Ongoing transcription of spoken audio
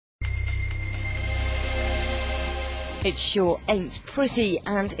It sure ain't pretty,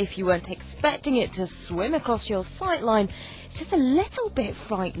 and if you weren't expecting it to swim across your sightline, it's just a little bit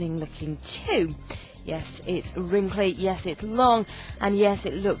frightening looking too. Yes, it's wrinkly, yes, it's long, and yes,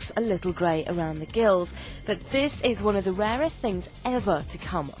 it looks a little grey around the gills. But this is one of the rarest things ever to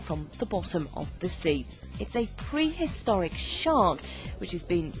come from the bottom of the sea. It's a prehistoric shark which has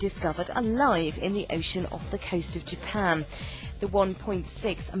been discovered alive in the ocean off the coast of Japan. The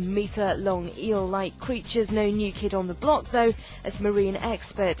 1.6 metre long eel-like creature's no new kid on the block though, as marine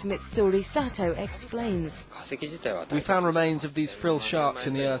expert Mitsuri Sato explains. We found remains of these frill sharks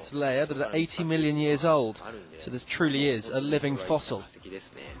in the Earth's layer that are 80 million years old, so this truly is a living fossil.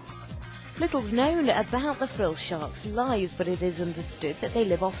 Little's known about the frill sharks' lives, but it is understood that they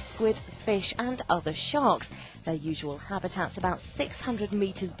live off squid, fish and other sharks. Their usual habitat's about 600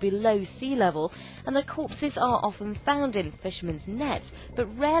 metres below sea level, and the corpses are often found in fishermen's nets, but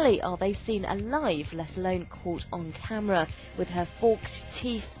rarely are they seen alive, let alone caught on camera. With her forked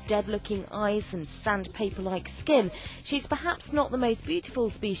teeth, dead-looking eyes and sandpaper-like skin, she's perhaps not the most beautiful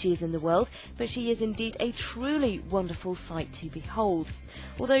species in the world, but she is indeed a truly wonderful sight to behold.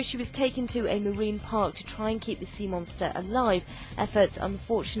 Although she was taken to a marine park to try and keep the sea monster alive, efforts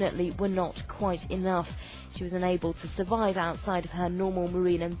unfortunately were not quite enough. She was unable to survive outside of her normal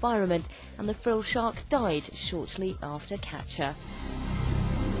marine environment, and the frill shark died shortly after capture.